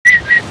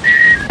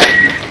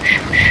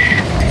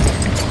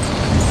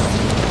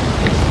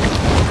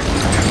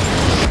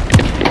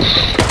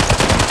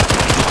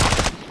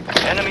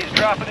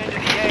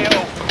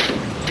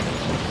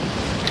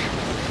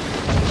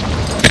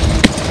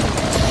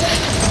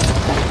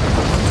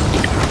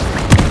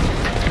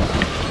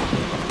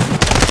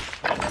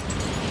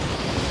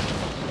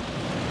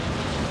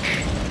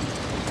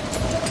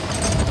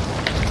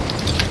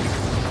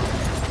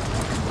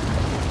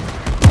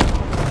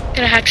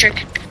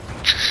electric.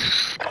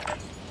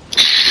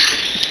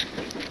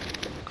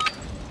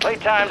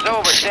 Playtime's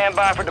over. Stand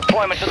by for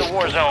deployment to the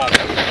war zone.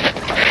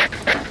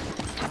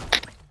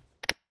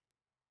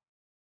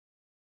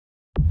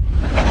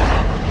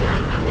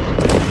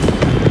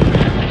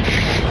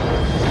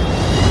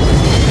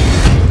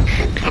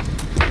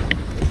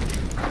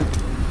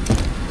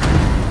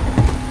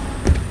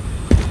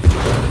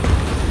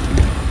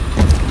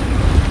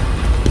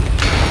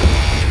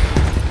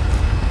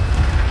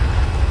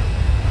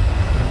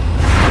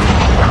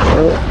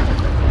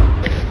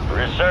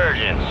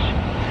 Resurgence.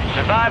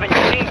 Survive and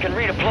your team can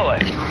redeploy.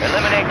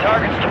 Eliminate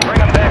targets to bring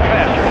them back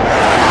faster.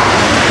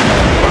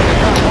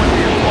 One to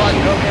your squad,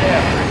 go get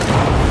after it.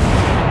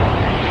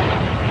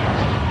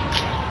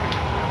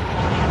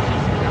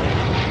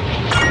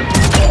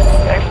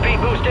 XP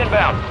boost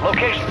inbound.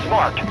 Location's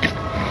marked.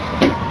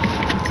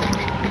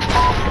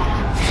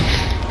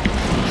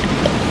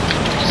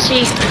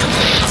 See.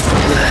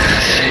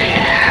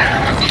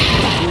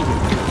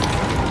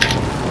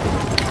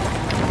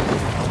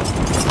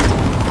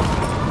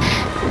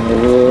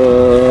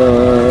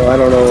 I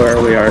don't know where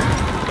we are.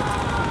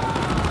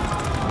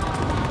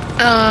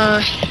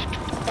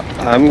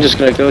 I'm just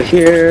gonna go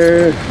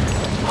here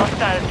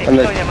on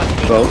the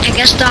boat. I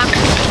guess dock.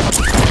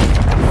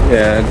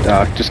 Yeah,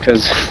 dock, just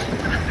because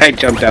I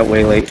jumped out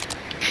way late.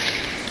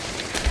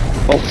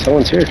 Oh,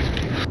 someone's here.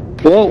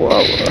 Whoa,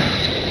 whoa.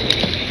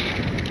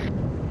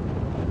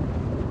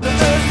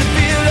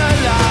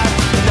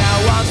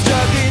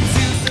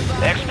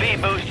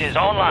 XP boost is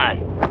online.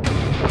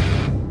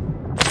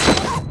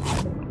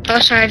 Oh,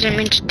 sorry, I didn't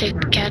mean to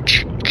take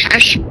cash.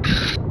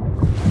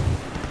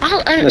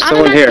 There's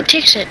someone here.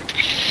 Takes it.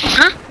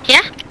 Huh?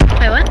 Yeah?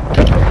 Wait, what?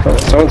 Oh,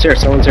 someone's here,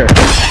 someone's here.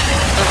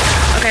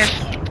 Oh, okay.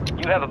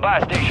 You have a buy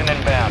station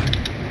inbound.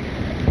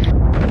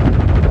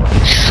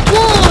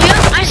 Whoa,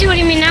 yep, I see what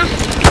you mean now.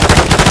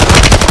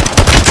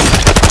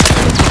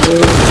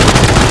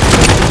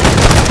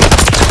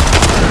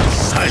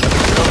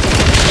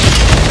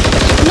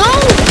 No,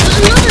 there's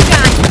another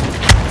guy.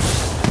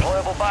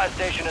 Deployable buy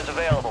station is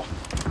available.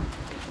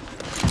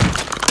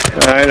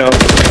 I know.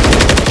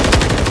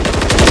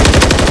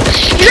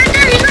 He's right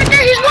there, he's right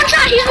there, he's one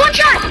shot, he's one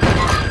shot!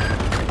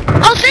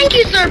 Oh, thank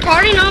you, third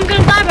party. Now I'm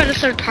gonna die by the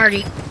third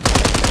party.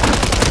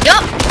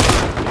 Yup.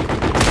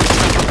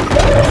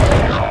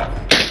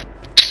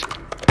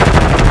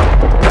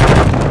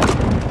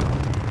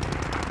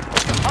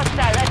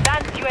 Hostile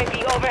advanced UAV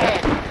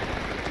overhead.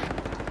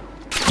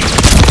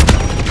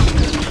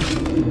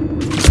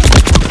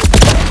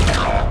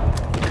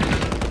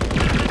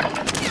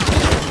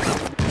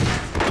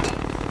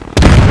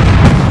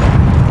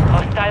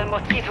 Hostile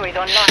Mosquito is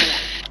online.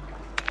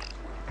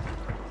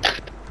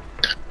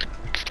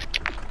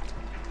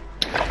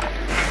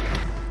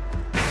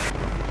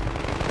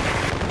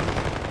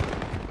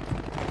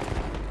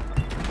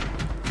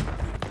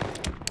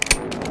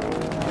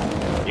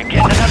 You're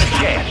getting another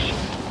chance.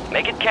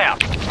 Make it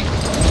count.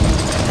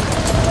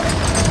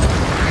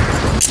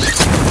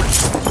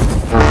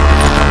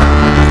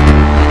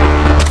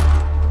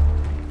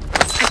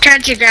 I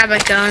tried to grab a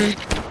gun.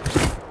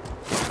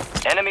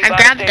 Enemy I buy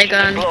grabbed the station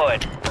gun.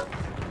 deployed.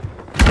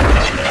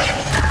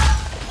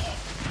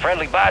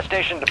 Friendly buy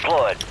station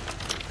deployed.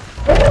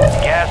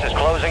 Gas is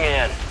closing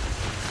in.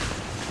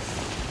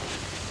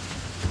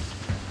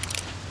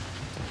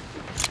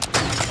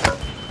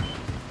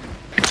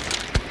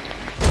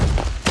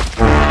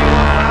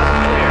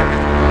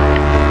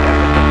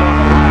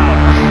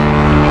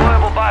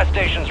 Deployable buy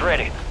stations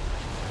ready.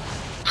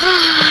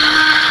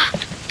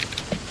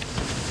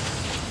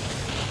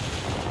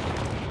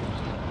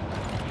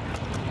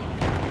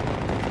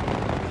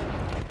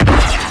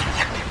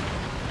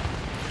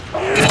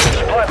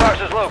 Supply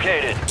box is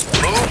located.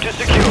 Move to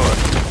secure.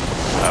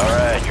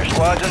 Alright, your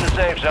squad's in the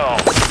safe zone.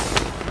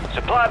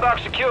 Supply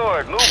box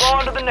secured. Move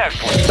on to the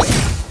next one.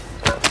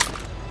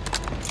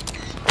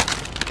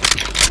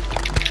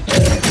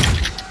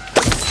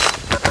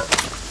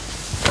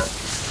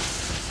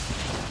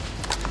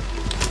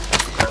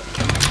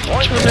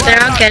 Over there,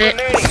 I'll get it.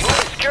 Move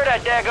and secure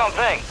that daggone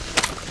thing.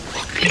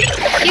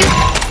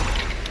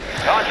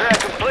 Contract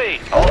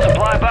complete. All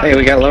supply boxes. Hey,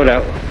 we got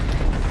loadout.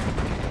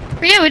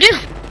 Yeah, we do.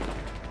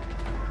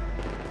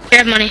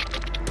 Grab money.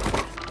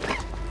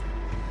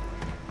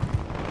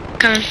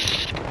 Come on.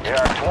 There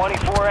are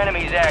 24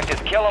 enemies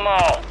active. Kill them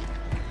all.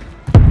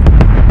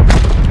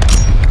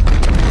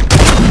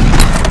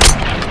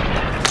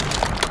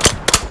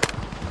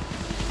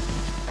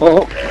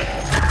 Oh,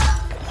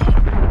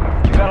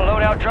 You got a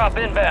loadout drop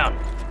inbound.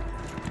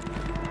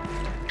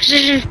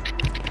 Precision.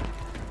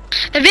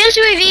 Advanced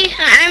UAV.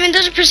 I mean,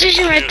 there's a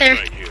precision right there.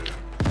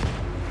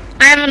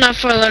 I have enough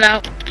for a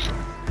loadout.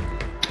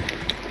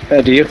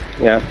 do you?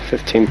 Yeah,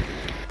 15.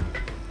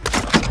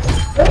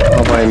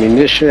 I'll buy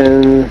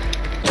ammunition.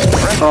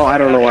 Oh, I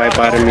don't know why I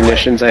bought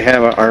ammunitions. I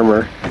have an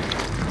armor.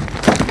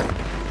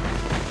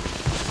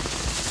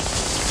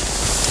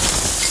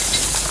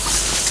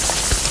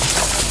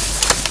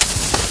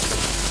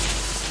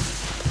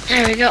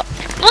 There we go.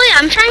 Oh yeah,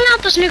 I'm trying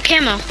out this new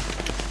camo.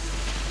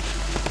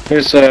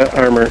 Here's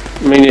armor,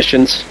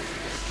 munitions.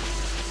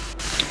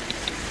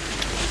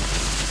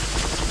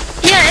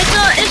 Yeah,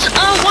 it's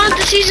one of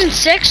the season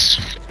 6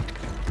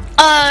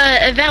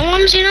 event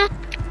ones, you know.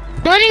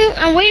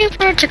 I'm waiting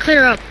for it to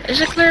clear up.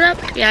 Is it cleared up?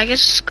 Yeah, I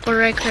guess it's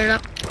already cleared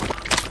up.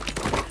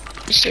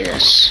 You see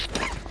this?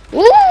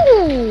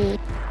 Woo!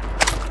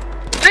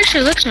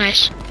 Actually, looks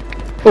nice.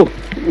 Oh,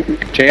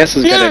 JS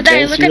has got No,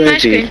 Daddy, advanced look at my UAV.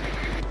 screen.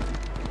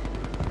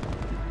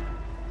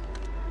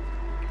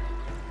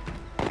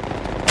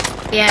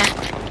 Yeah.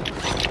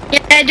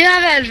 Yeah, I do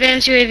have an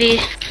advanced UAV.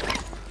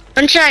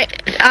 I'm sorry.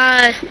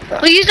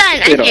 We'll use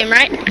that in endgame,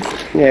 right?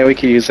 Yeah, we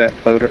could use that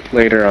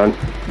later on.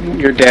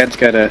 Your dad's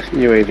got a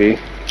UAV.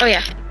 Oh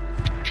yeah.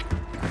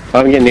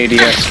 I'm getting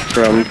ADS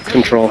from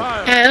control.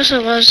 Yeah, it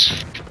also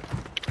was.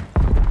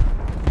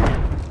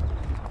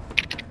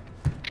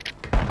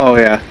 Oh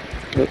yeah.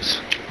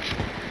 Oops.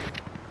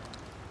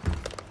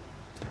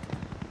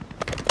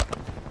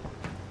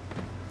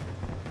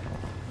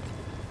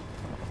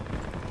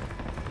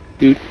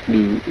 Doot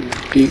doot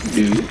doot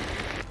doot.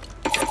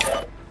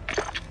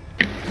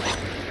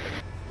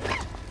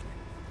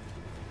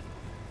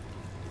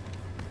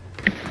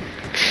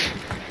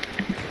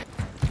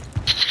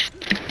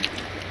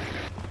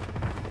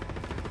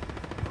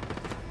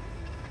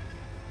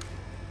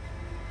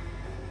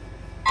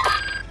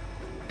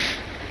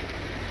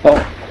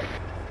 Oh.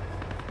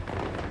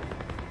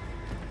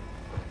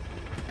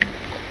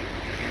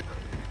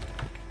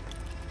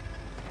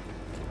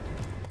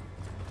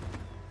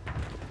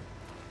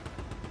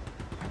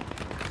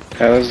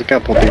 Yeah, there's a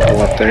couple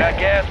people up there. Got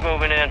gas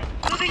moving in.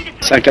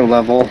 Second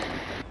level.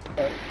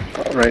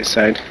 Right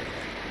side.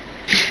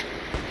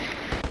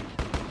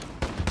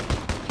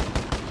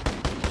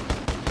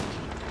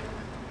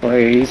 Oh,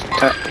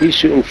 he's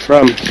shooting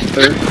from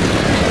third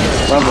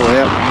level,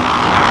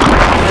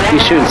 yeah.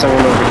 He's shooting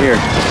someone over here.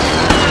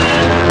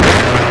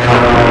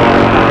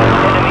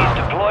 Enemies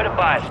deployed a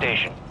buy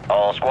station.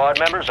 All squad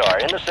members are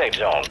in the safe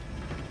zone.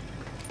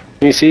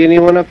 Can you see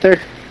anyone up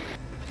there?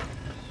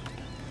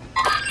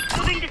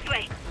 Moving this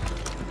way.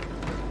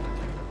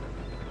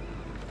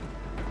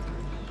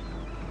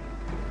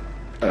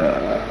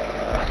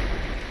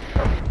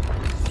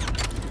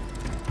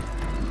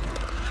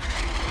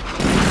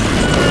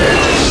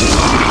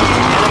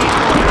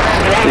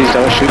 Please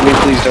don't shoot me,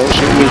 please don't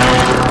shoot me.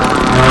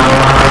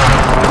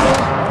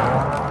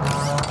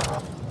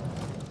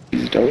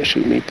 Please don't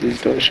shoot me,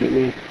 please don't shoot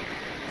me.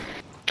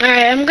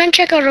 Alright, I'm gonna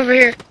check out over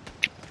here.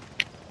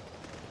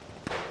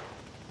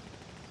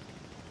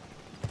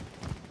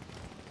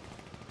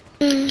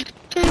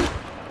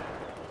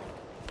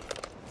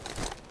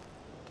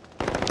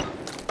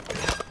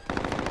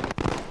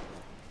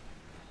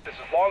 This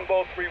is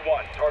Longbow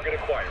 3-1. Target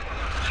acquired.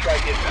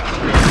 Strike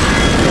inbound.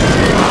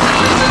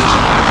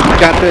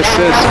 Got the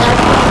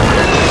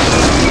assist.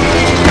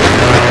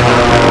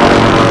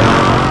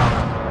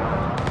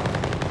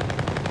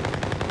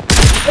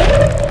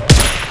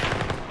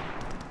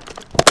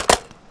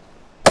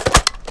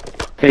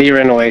 Hey, you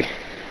ran away.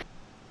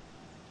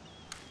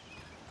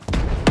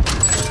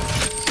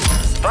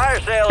 Fire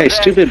sales. Hey,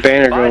 stupid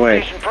banner, go Buy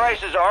away. station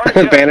prices are The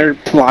adjusted. banner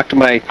blocked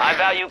my High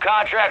value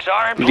contracts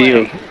are in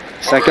view. play.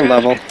 Second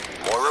level.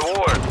 More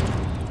reward.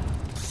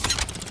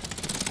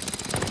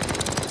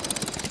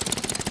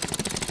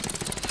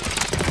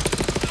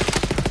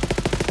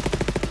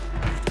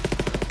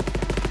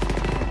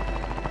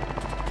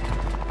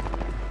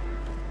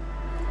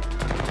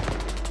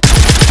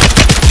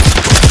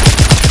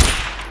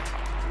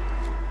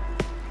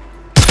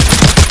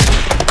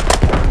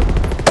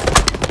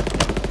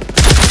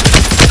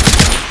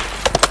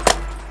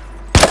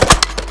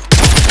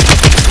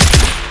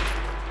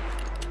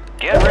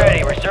 Get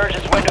ready.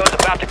 Resurgence window is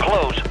about to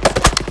close.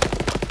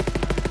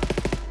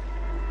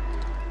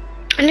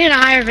 I need a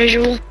higher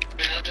visual.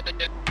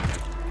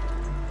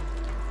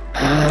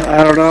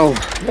 I don't know.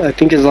 I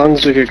think as long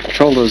as we can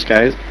control those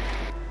guys.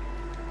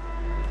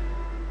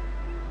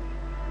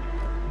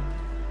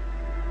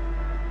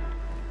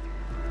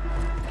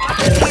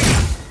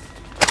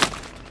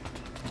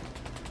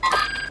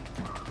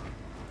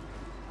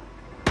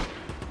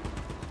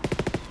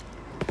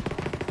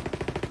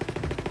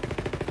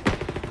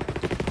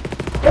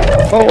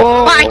 Oh,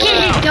 Oh, I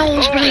can't hit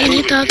those, but I can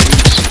hit the others.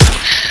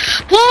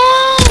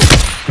 Whoa!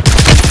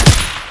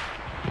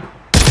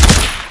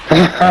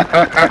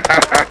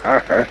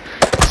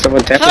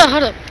 Someone tap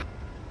Hold it. up.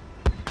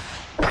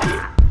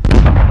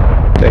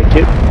 Thank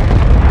you.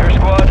 Your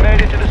squad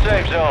made it to the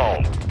safe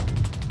zone.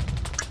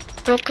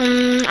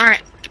 Broken.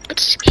 Alright,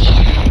 let's see.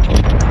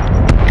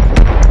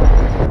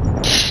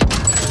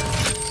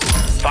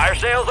 Fire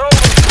sales over.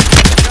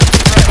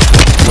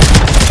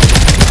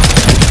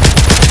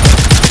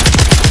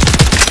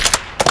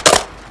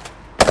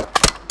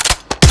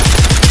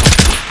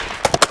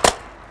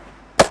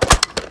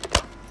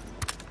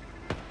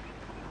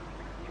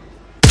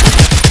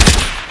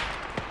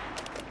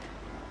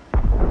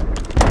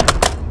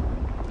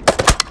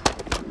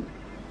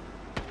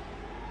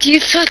 You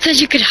thought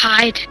that you could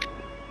hide?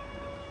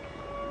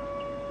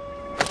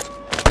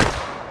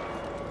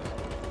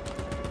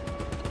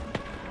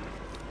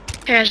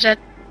 There's that.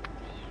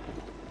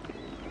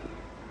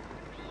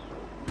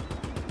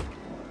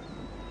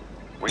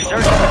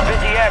 Resurgence has been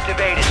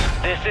deactivated.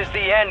 This is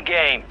the end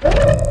game.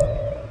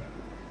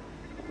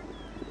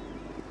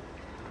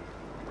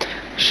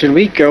 Should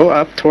we go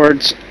up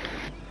towards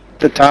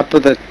the top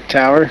of the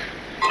tower?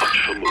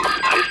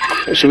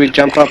 Should we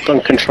jump up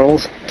on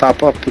controls?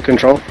 Top up the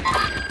control?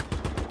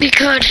 We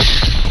could.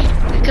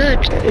 We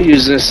could.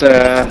 Use this,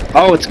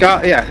 oh, it's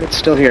got, yeah, it's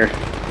still here.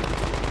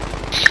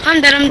 I'm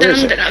dead, I'm Where dead, is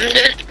I'm it? dead, I'm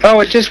dead. Oh,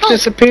 it just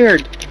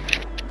disappeared.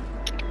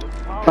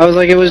 I was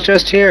like, it was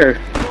just here.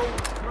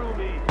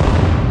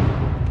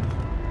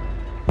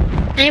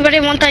 Anybody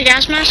want that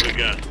gas mask?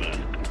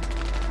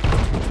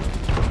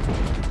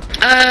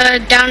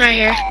 Down right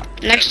here.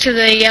 Next to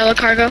the yellow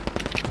cargo.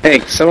 Hey,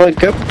 someone,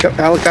 go,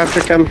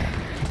 helicopter, come.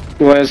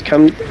 You want us to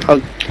come?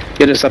 I'll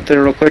get us up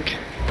there real quick.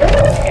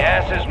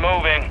 Gas is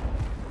moving.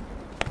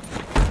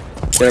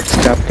 Get up to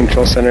top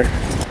control center.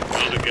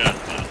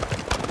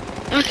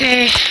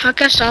 Okay, I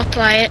guess I'll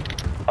fly it.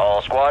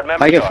 All squad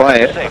members I can fly are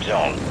in it. the safe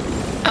zone.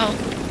 Oh.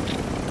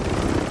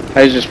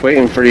 I was just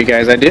waiting for you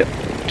guys. I did.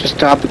 Just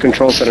top the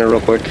control center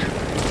real quick.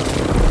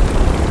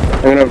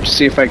 I'm gonna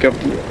see if I go.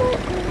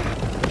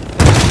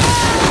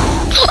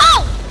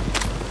 Oh!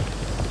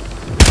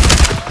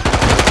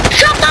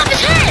 Chopped off his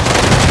head!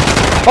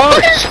 Oh!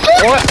 Look at his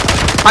foot! What?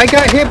 I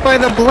got hit by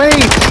the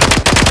blades!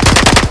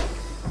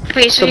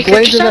 Wait, so The you cooked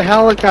blades of the yourself?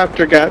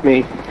 helicopter got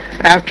me.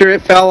 After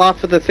it fell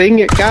off of the thing,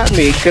 it got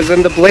me, because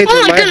then the blades Oh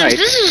were my my goodness, height.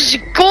 this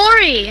is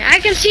gory! I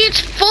can see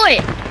its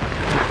foot!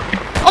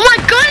 Oh my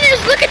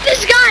goodness, look at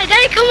this guy!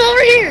 Daddy, come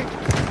over here!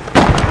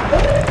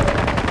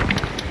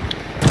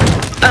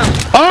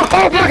 Oh.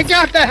 Oh my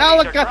god, the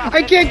helicopter!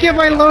 I can't get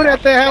my load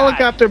at the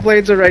helicopter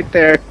blades are right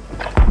there.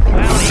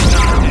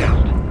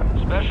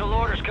 Special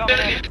orders coming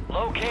in.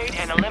 Locate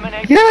and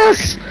eliminate.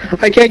 Yes!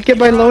 I can't get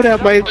my load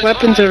out, my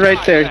weapons are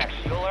right there.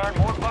 You'll earn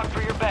more buck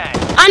for your bag.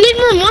 I need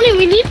more money,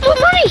 we need more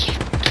money!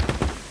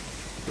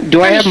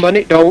 Do I have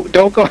money? Don't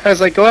go, I was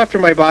like, go after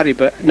my body,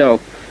 but no.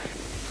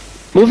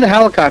 Move the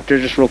helicopter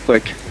just real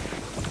quick.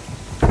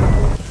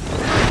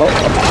 Oh,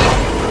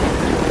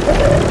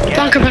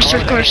 Bunker buster,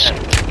 of course.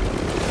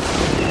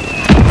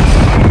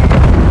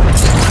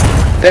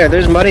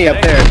 there's money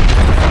up there.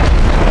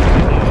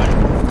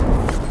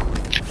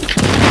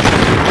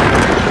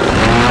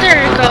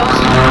 There it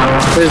goes.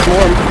 There's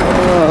more.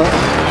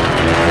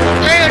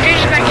 There you go,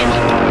 Jason's back in.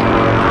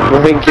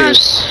 Thank you.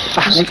 That's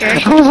scary.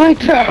 I was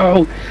like,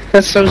 no,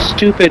 that's so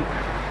stupid.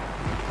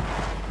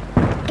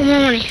 More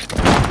money.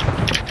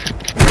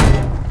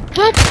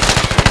 Whoop.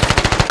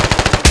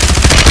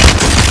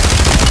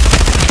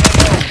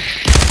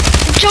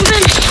 Jump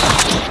in.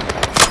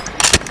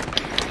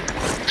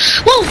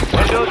 Whoa!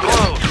 Windows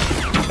closed.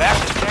 Back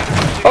to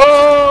standard.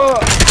 Oh,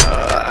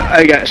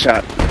 I got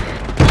shot.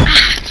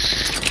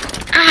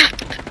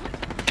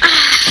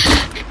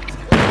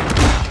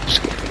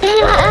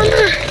 More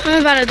armor.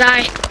 I'm about to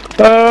die.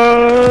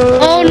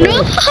 Oh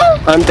no!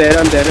 I'm dead.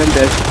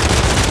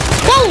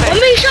 Whoa! I'm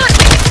being shot.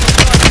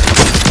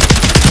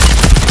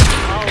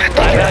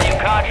 High value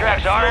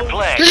contracts are in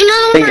play. There's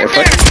another Thank one you,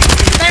 right there.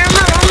 There,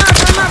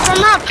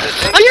 I'm up.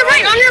 On your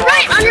right.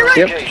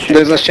 Yep,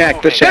 there's a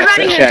shack, the shack.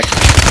 In the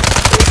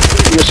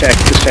shack.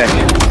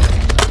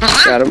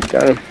 Got him.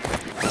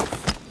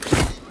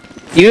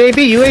 UAV.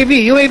 Oh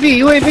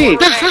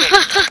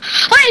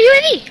yeah,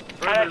 UAV.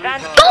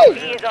 Oh,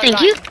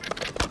 thank you.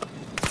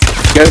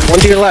 Got one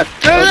to your left.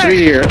 Over there. Three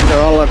here.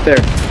 They're all up there.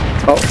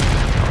 Oh.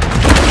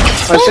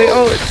 I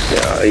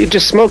say, you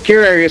just smoke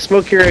your area,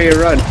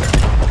 run.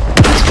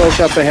 Smoke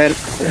up ahead.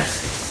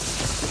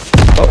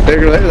 Oh, they're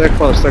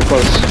close.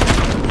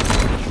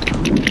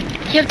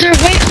 Yep, they're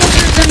way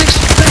closer than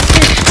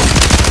expected.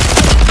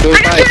 Go I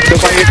got by you,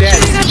 your I dad.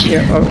 got you.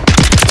 Yeah, oh.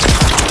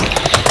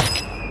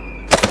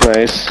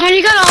 Nice. Come on,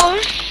 you got all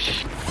of them.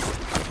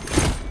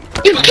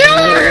 You killed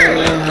her!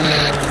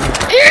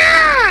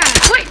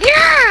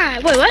 Yeah!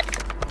 Wait, what?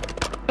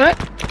 What?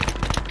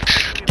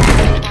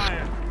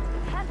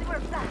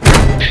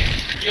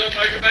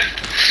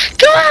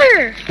 Kill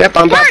her! Yep,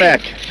 I'm about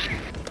back.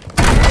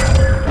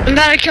 I'm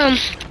about to kill him.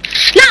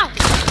 Now!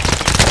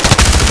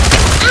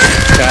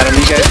 Got him,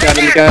 you guys got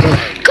him.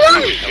 Come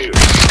on!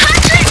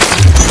 Hat-trick!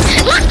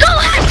 Let's go,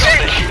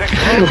 hat-trick!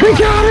 We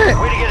got it!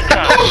 Way to get it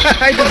done.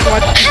 I just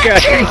watched you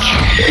guys.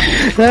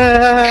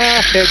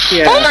 Heck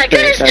yeah. Oh my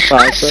goodness! That's I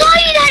awesome. saw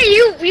you there!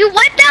 You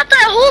wiped out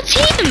that whole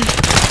team!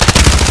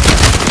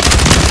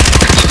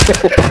 Well,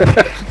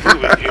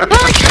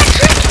 like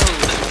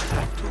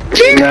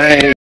hat-trick!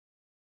 Nice.